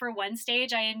 maybe for one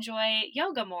stage, I enjoy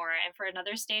yoga more. And for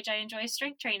another stage, I enjoy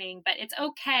strength training. But it's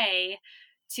okay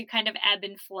to kind of ebb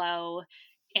and flow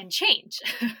and change.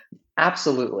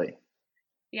 Absolutely.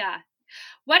 Yeah.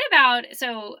 What about,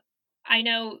 so I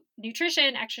know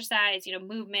nutrition, exercise,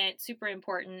 movement, super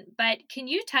important, but can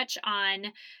you touch on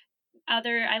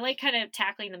I like kind of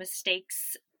tackling the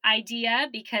mistakes idea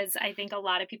because I think a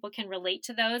lot of people can relate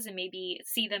to those and maybe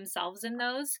see themselves in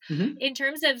those. Mhm. In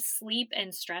terms of sleep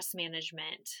and stress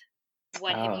management,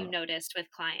 what have you Oh. noticed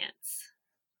with clients?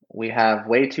 We have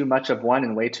way too much of one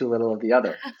and way too little of the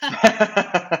other.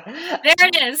 There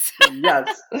it is.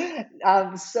 Yes.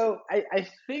 So I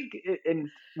think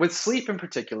with sleep in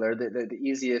particular, the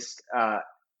easiest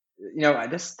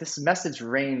this message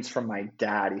reigns from my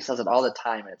dad. He says it all the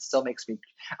time, and it still makes me.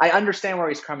 I understand where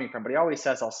he's coming from, but he always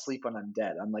says, "I'll sleep when I'm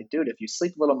dead." I'm like, dude, if you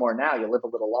sleep a little more now, you'll live a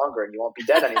little longer, and you won't be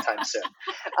dead anytime soon.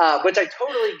 Which I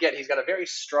totally get. He's got a very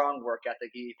strong work ethic.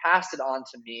 He passed it on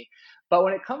to me. But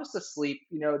when it comes to sleep,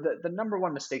 the number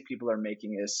one mistake people are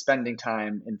making is spending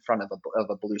time in front of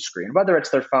a blue screen, whether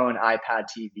it's their phone, iPad,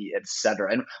 TV,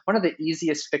 etc. And one of the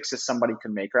easiest fixes somebody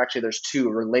can make, or actually there's two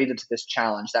related to this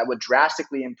challenge that would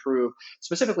drastically improve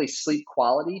specifically sleep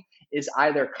quality, is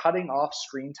either cutting off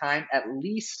screen time at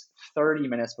least 30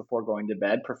 minutes before going to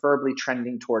bed, preferably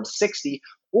trending towards 60.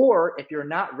 Or if you're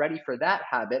not ready for that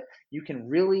habit, you can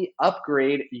really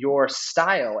upgrade your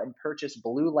style and purchase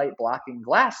blue light blocking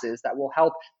glasses that will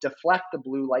help deflect the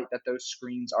blue light that those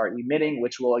screens are emitting,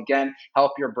 which will again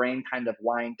help your brain kind of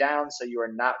wind down so you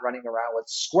are not running around with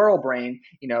squirrel brain,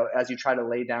 as you try to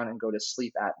lay down and go to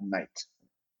sleep at night.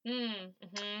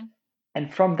 Mm-hmm.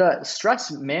 And from the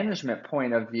stress management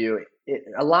point of view,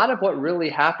 a lot of what really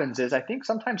happens is I think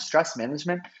sometimes stress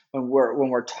management, when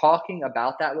we're talking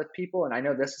about that with people, and I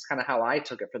know this is kind of how I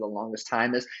took it for the longest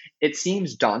time, is it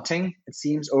seems daunting, it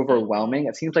seems Mm-hmm. overwhelming,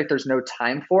 it seems like there's no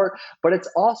time for it, but it's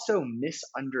also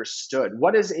misunderstood.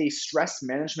 What is a stress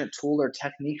management tool or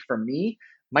technique for me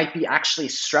might be actually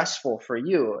stressful for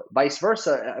you. Vice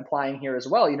versa, applying here as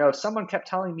well. If someone kept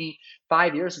telling me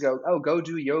 5 years ago, oh, go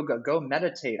do yoga, go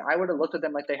meditate, I would have looked at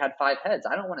them like they had five heads.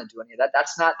 I don't want to do any of that.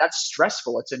 That's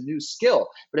stressful. It's a new skill.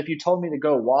 But if you told me to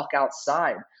go walk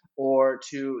outside or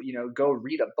to, go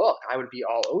read a book, I would be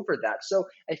all over that. So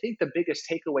I think the biggest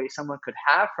takeaway someone could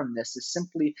have from this is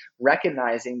simply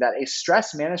recognizing that a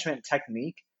stress management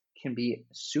technique can be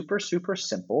super, super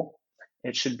simple.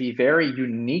 It should be very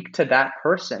unique to that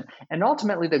person. And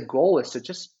ultimately, the goal is to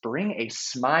just bring a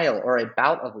smile or a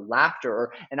bout of laughter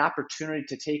or an opportunity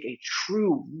to take a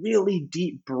true, really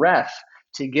deep breath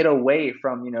to get away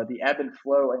from, the ebb and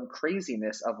flow and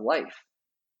craziness of life.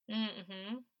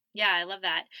 Mm-hmm. Yeah, I love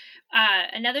that.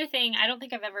 Another thing, I don't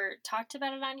think I've ever talked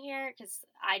about it on here because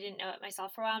I didn't know it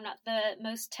myself for a while. I'm not the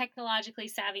most technologically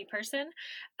savvy person.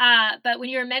 But when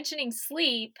you were mentioning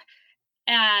sleep,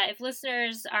 if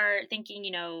listeners are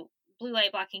thinking, blue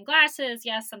light blocking glasses,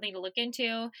 yes, something to look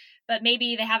into, but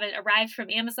maybe they haven't arrived from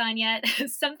Amazon yet,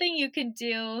 something you can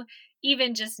do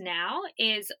even just now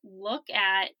is look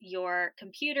at your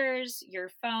computers, your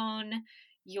phone,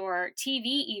 your TV,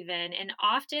 even. And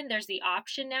often there's the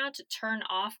option now to turn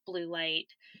off blue light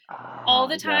all Ah,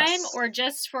 the time yes. or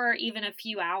just for even a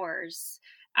few hours.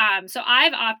 So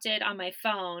I've opted on my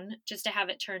phone just to have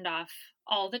it turned off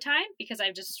all the time because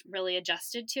I've just really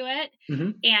adjusted to it.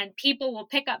 Mhm. And people will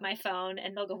pick up my phone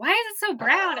and they'll go, "Why is it so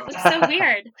brown? It looks so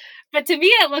weird." But to me,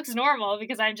 it looks normal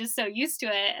because I'm just so used to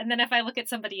it. And then if I look at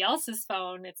somebody else's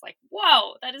phone, it's like,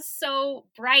 "Whoa, that is so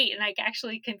bright." And I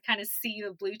actually can kind of see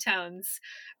the blue tones.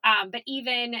 But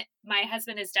even my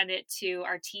husband has done it to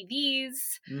our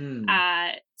TVs.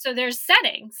 Mm. So there's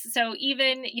settings. So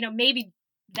even, maybe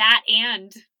that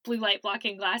and blue light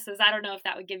blocking glasses, I don't know if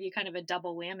that would give you kind of a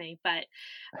double whammy, but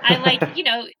I like,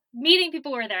 meeting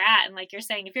people where they're at. And like you're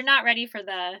saying, if you're not ready for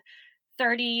the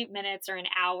 30 minutes or an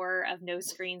hour of no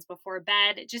screens before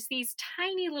bed, just these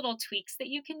tiny little tweaks that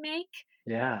you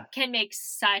Yeah. can make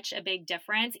such a big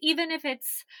difference. Even if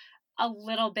it's a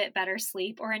little bit better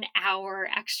sleep or an hour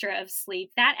extra of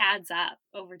sleep, that adds up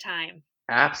over time.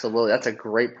 Absolutely. That's a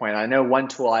great point. I know one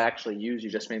tool I actually use, you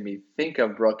just made me think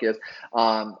of, Brooke, is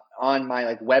on my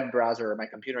like web browser or my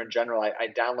computer in general, I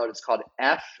download, it's called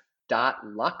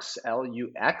F.lux,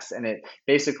 Lux, and it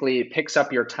basically picks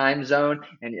up your time zone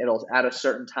and it'll at a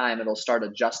certain time, it'll start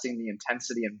adjusting the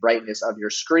intensity and brightness of your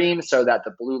screen so that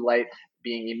the blue light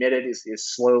being emitted is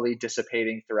slowly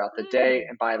dissipating throughout the day. Mm.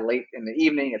 And by late in the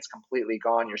evening, it's completely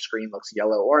gone. Your screen looks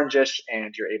yellow orangish,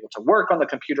 and you're able to work on the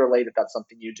computer late if that's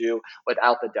something you do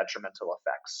without the detrimental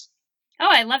effects. Oh,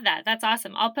 I love that. That's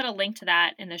awesome. I'll put a link to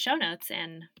that in the show notes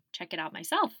and check it out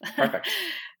myself. Perfect.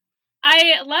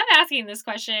 I love asking this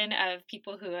question of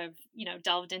people who have,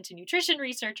 delved into nutrition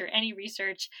research or any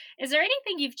research. Is there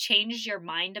anything you've changed your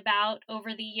mind about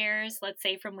over the years? Let's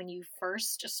say from when you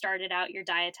first started out your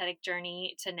dietetic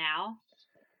journey to now?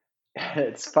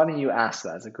 It's funny you asked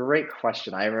that. It's a great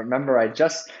question. I remember I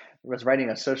just was writing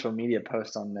a social media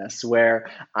post on this where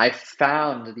I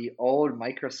found the old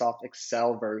Microsoft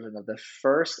Excel version of the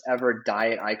first ever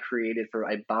diet I created for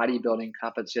a bodybuilding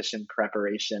competition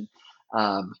preparation.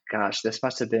 Gosh, this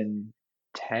must have been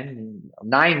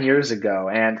 9 years ago.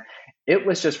 And it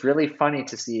was just really funny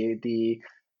to see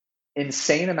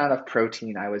insane amount of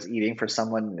protein I was eating for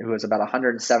someone who was about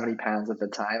 170 pounds at the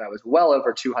time. I was well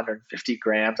over 250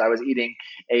 grams. I was eating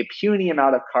a puny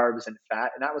amount of carbs and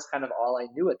fat, and that was kind of all I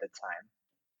knew at the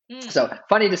time. Mm, So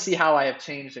funny to see how I have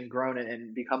changed and grown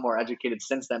and become more educated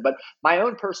since then. But my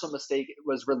own personal mistake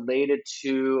was related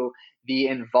to the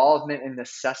involvement and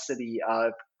necessity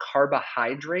of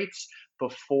carbohydrates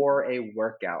before a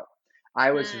workout.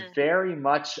 I was mm, very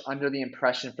much under the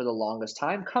impression for the longest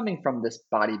time, coming from this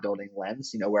bodybuilding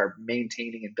lens, where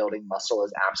maintaining and building muscle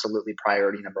is absolutely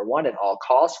priority number one at all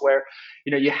costs, where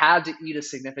you had to eat a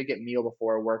significant meal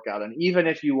before a workout. And even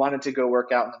if you wanted to go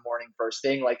work out in the morning first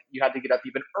thing, like you had to get up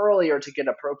even earlier to get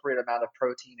appropriate amount of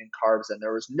protein and carbs. And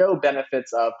there was no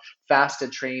benefits of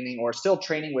fasted training or still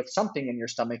training with something in your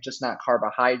stomach, just not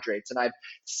carbohydrates. And I've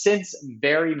since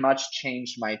very much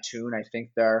changed my tune. I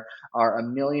think there are a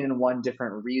million and one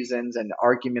different reasons and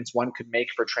arguments one could make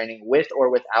for training with or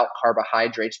without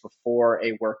carbohydrates before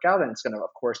a workout. And it's going to,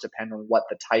 of course, depend on what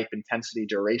the type, intensity,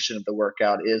 duration of the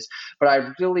workout is. But I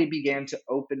really began to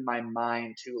open my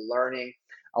mind to learning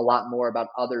a lot more about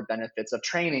other benefits of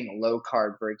training low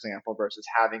carb, for example, versus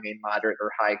having a moderate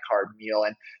or high carb meal.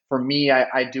 And for me,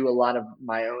 I do a lot of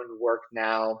my own work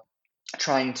now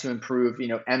trying to improve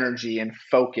energy and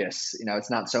focus. It's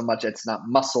not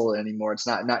muscle anymore. It's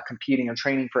not competing or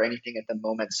training for anything at the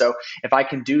moment. So if I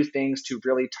can do things to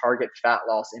really target fat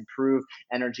loss, improve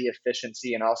energy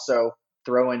efficiency, and also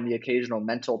throw in the occasional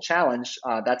mental challenge,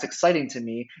 that's exciting to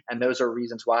me, and those are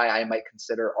reasons why I might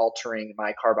consider altering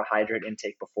my carbohydrate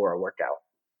intake before a workout.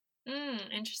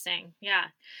 interesting. Yeah.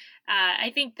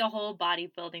 I think the whole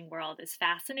bodybuilding world is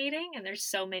fascinating, and there's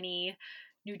so many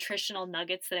nutritional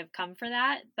nuggets that have come for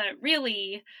that. But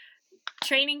really,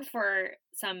 training for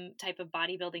some type of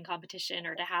bodybuilding competition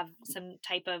or to have some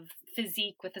type of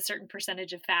physique with a certain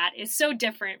percentage of fat is so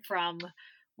different from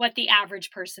what the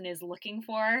average person is looking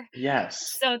for.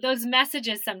 Yes. So those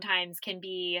messages sometimes can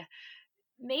be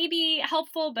maybe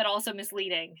helpful, but also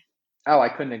misleading. Oh, I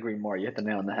couldn't agree more. You hit the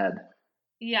nail on the head.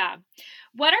 Yeah.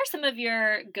 What are some of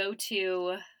your go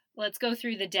to? Let's go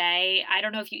through the day. I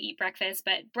don't know if you eat breakfast,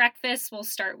 but breakfast we'll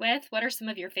start with. What are some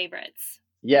of your favorites?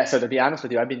 Yeah, so to be honest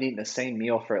with you, I've been eating the same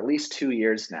meal for at least 2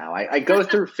 years now. I go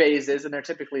through phases and they're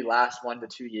typically last 1 to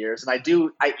 2 years. And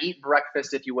I eat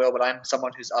breakfast, if you will, but I'm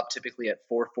someone who's up typically at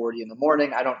 4:40 in the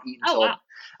morning. I don't eat Oh, until wow.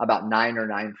 about 9 or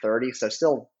 9:30. So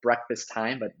still breakfast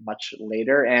time, but much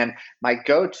later. And my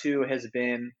go-to has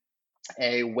been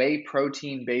a whey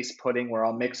protein based pudding where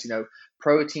I'll mix,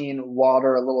 protein,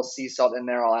 water, a little sea salt in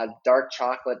there. I'll add dark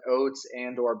chocolate, oats,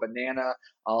 and or banana.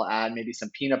 I'll add maybe some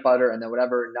peanut butter and then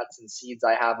whatever nuts and seeds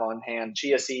I have on hand,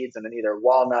 chia seeds, and then either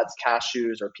walnuts,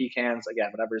 cashews, or pecans, again,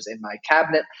 whatever's in my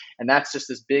cabinet. And that's just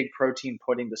this big protein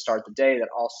pudding to start the day that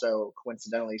also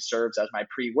coincidentally serves as my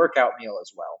pre-workout meal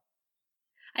as well.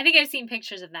 I think I've seen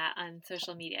pictures of that on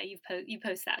social media. You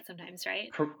post that sometimes, right?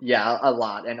 Yeah, a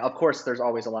lot. And of course, there's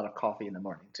always a lot of coffee in the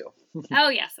morning too. Oh,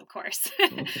 yes, of course.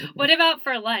 What about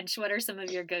for lunch? What are some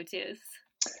of your go-tos?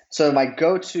 So my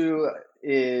go-to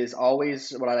is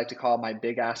always what I like to call my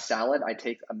big ass salad. I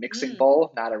take a mixing Mm.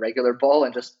 bowl, not a regular bowl,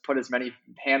 and just put as many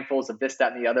handfuls of this,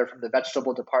 that, and the other from the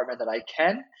vegetable department that I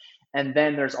can. And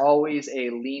then there's always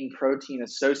a lean protein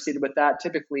associated with that,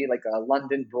 typically like a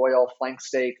London broil, flank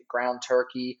steak, ground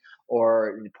turkey,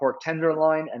 or pork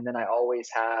tenderloin. And then I always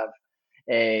have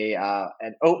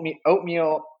an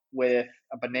oatmeal with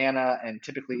a banana and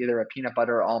typically either a peanut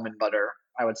butter or almond butter.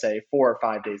 I would say 4 or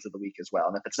 5 days of the week as well.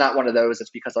 And if it's not one of those, it's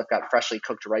because I've got freshly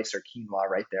cooked rice or quinoa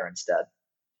right there instead.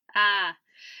 Ah,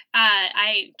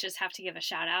 I just have to give a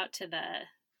shout out to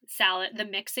the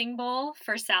mixing bowl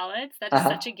for salads. That Uh is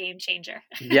such a huh. game changer.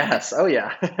 Yes. Oh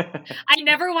yeah. I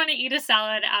never want to eat a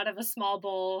salad out of a small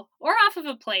bowl or off of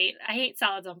a plate. I hate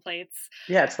salads on plates,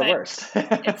 Yeah, it's the but worst.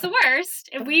 it's the worst.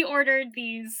 And we ordered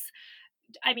these,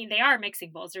 I mean, they are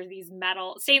mixing bowls. They're these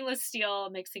metal, stainless steel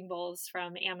mixing bowls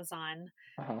from Amazon,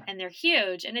 Uh-huh. and they're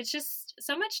huge. And it's just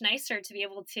so much nicer to be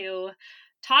able to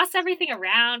toss everything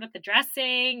around with the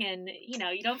dressing, and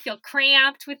you don't feel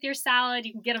cramped with your salad.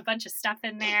 You can get a bunch of stuff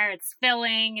in there. It's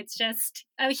filling. It's just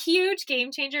a huge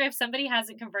game changer. If somebody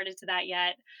hasn't converted to that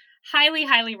yet, highly,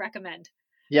 highly recommend.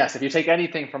 Yes. If you take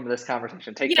anything from this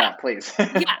conversation, take Yeah, that, please.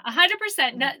 yeah,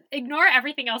 100%. Ignore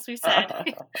everything else we've said.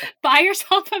 Buy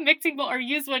yourself a mixing bowl or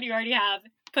use one you already have.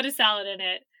 Put a salad in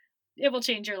it. It will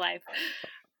change your life.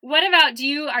 What about, are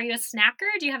you a snacker?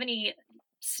 Do you have any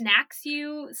snacks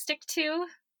you stick to?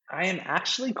 I am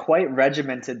actually quite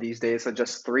regimented these days, so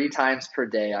just 3 times per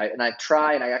day. I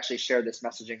try, and I actually share this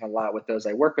messaging a lot with those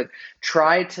I work with.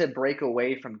 Try to break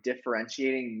away from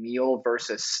differentiating meal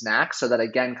versus snack, so that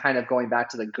again, kind of going back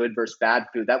to the good versus bad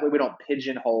food. That way, we don't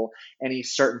pigeonhole any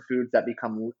certain foods that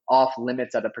become off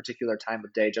limits at a particular time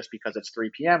of day just because it's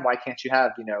 3 p.m. Why can't you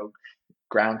have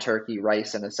ground turkey,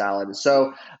 rice, and a salad?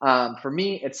 So for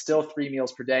me, it's still 3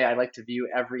 meals per day. I like to view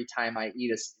every time I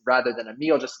eat as rather than a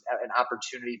meal, just an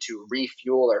opportunity to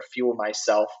refuel or fuel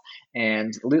myself.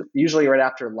 And usually right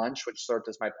after lunch, which served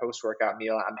as my post workout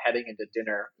meal, I'm heading into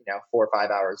dinner, 4 or 5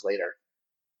 hours later.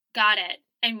 Got it.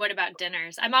 And what about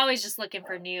dinners? I'm always just looking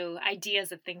for new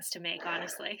ideas of things to make,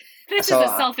 honestly. This is So a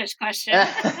selfish question.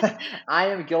 I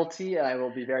am guilty, and I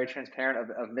will be very transparent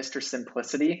of Mr.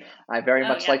 Simplicity. I very Oh,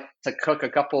 much yeah. like to cook a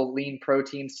couple lean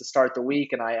proteins to start the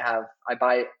week, and I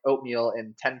buy oatmeal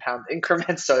in 10-pound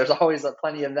increments, so there's always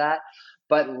plenty of that.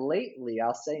 But lately,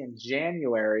 I'll say in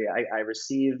January, I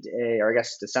received or I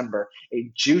guess December, a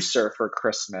juicer for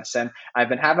Christmas, and I've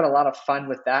been having a lot of fun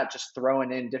with that, just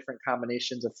throwing in different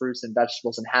combinations of fruits and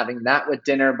vegetables and having that with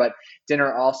dinner. But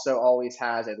dinner also always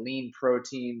has a lean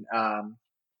protein,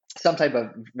 some type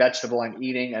of vegetable I'm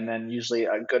eating, and then usually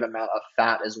a good amount of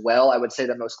fat as well. I would say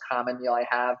the most common meal I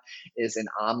have is an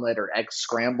omelet or egg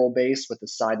scramble base with the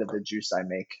side of the juice I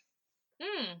make.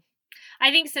 Mm. I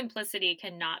think simplicity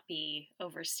cannot be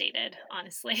overstated,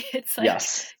 honestly. It's like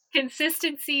Yes.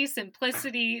 consistency,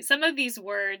 simplicity. Some of these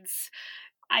words,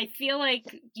 I feel like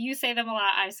you say them a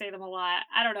lot, I say them a lot.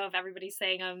 I don't know if everybody's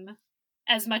saying them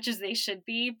as much as they should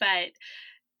be, but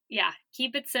yeah,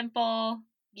 keep it simple.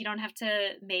 You don't have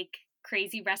to make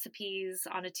crazy recipes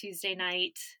on a Tuesday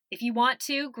night. If you want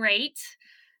to, great,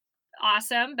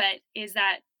 awesome. But is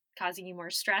that causing you more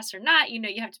stress or not?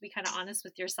 You have to be kind of honest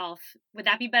with yourself. Would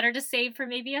that be better to save for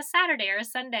maybe a Saturday or a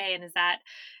Sunday? And is that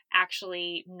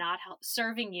actually not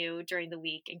serving you during the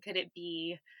week? And could it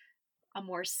be a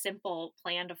more simple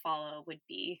plan to follow would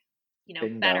be,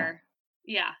 Bingo. better?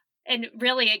 Yeah. And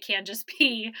really, it can just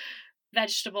be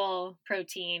vegetable,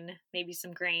 protein, maybe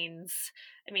some grains.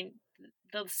 I mean,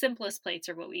 the simplest plates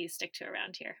are what we stick to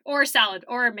around here, or salad,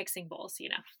 or mixing bowls.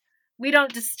 We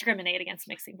don't discriminate against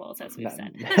mixing bowls, as we've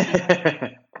said.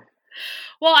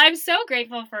 Well, I'm so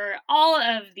grateful for all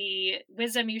of the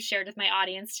wisdom you shared with my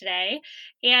audience today.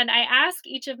 And I ask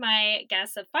each of my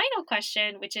guests a final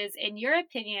question, which is, in your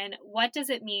opinion, what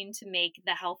does it mean to make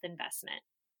the health investment?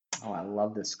 Oh, I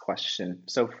love this question.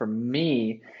 So for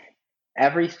me,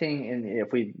 everything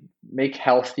if we make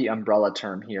health the umbrella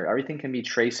term here, everything can be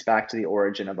traced back to the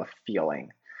origin of a feeling.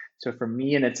 So for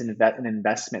me, and it's an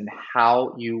investment in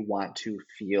how you want to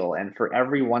feel. And for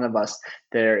every one of us,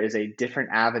 there is a different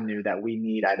avenue that we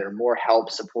need either more help,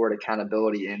 support,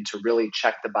 accountability in to really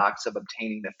check the box of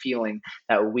obtaining the feeling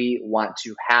that we want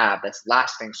to have. That's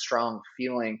lasting, strong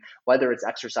feeling, whether it's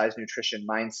exercise, nutrition,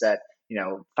 mindset,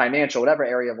 financial, whatever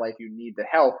area of life you need the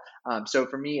help. So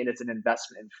for me, it's an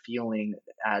investment in feeling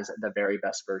as the very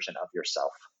best version of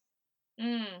yourself.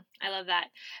 I love that.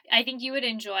 I think you would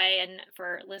enjoy, and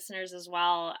for listeners as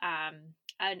well,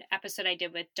 an episode I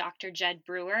did with Dr. Jed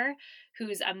Brewer,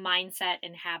 who's a mindset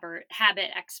and habit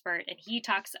expert, and he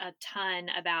talks a ton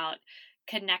about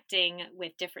connecting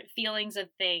with different feelings of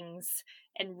things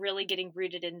and really getting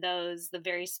rooted in those, the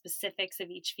very specifics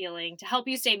of each feeling to help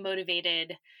you stay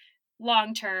motivated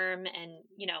long term. And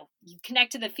you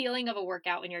connect to the feeling of a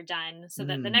workout when you're done, so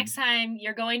that the Mm, next time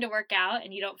you're going to work out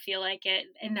and you don't feel like it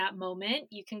in that moment,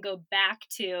 you can go back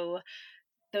to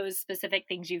those specific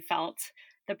things you felt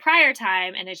the prior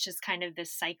time, and it's just kind of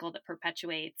this cycle that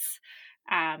perpetuates.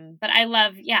 But I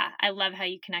love how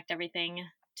you connect everything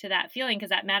to that feeling,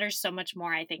 because that matters so much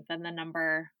more, I think, than the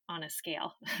number on a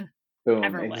scale boom,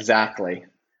 ever would. exactly.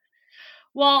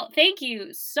 Well, thank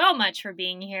you so much for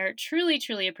being here. Truly,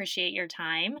 truly appreciate your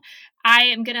time. I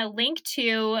am going to link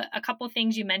to a couple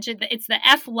things you mentioned. It's the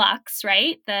F Lux,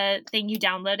 right? The thing you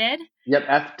downloaded. Yep,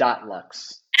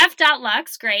 F.Lux.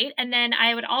 F.Lux, great. And then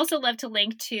I would also love to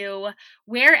link to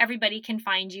where everybody can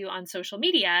find you on social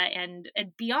media and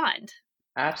beyond.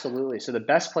 Absolutely. So the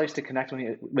best place to connect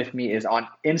with me is on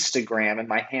Instagram, and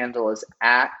my handle is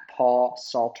at Paul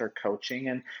Salter Coaching,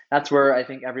 and that's where I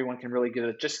think everyone can really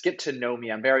get to know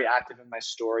me. I'm very active in my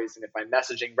stories, and if my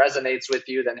messaging resonates with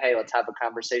you, then hey, let's have a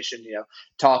conversation.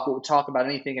 Talk about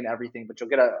anything and everything. But you'll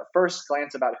get a first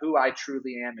glance about who I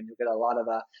truly am, and you'll get a lot of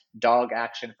dog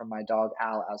action from my dog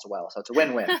Al as well. So it's a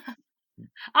win-win.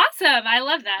 Awesome. I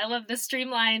love that. I love the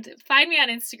streamlined. Find me on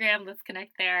Instagram. Let's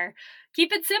connect there.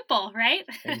 Keep it simple, right?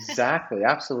 Exactly.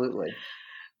 Absolutely.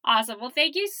 Awesome. Well,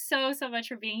 thank you so, so much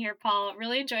for being here, Paul.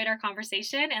 Really enjoyed our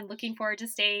conversation and looking forward to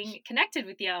staying connected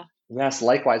with you. Yes,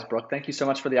 likewise, Brooke. Thank you so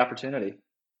much for the opportunity.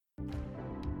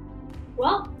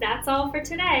 Well, that's all for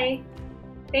today.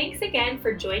 Thanks again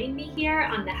for joining me here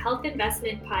on the Health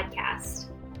Investment Podcast.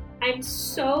 I'm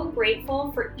so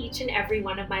grateful for each and every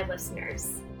one of my listeners.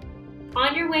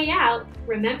 On your way out,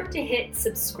 remember to hit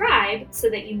subscribe so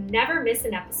that you never miss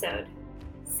an episode.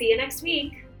 See you next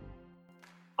week.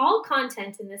 All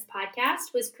content in this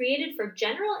podcast was created for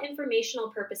general informational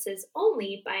purposes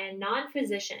only by a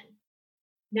non-physician.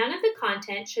 None of the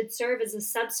content should serve as a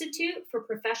substitute for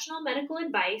professional medical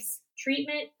advice,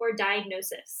 treatment, or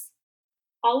diagnosis.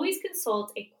 Always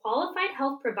consult a qualified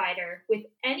health provider with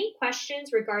any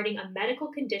questions regarding a medical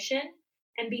condition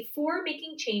and before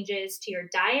making changes to your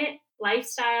diet,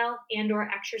 lifestyle, and/or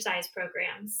exercise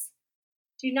programs.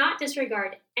 Do not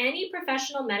disregard any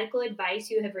professional medical advice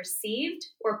you have received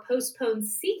or postpone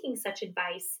seeking such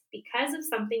advice because of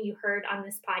something you heard on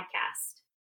this podcast.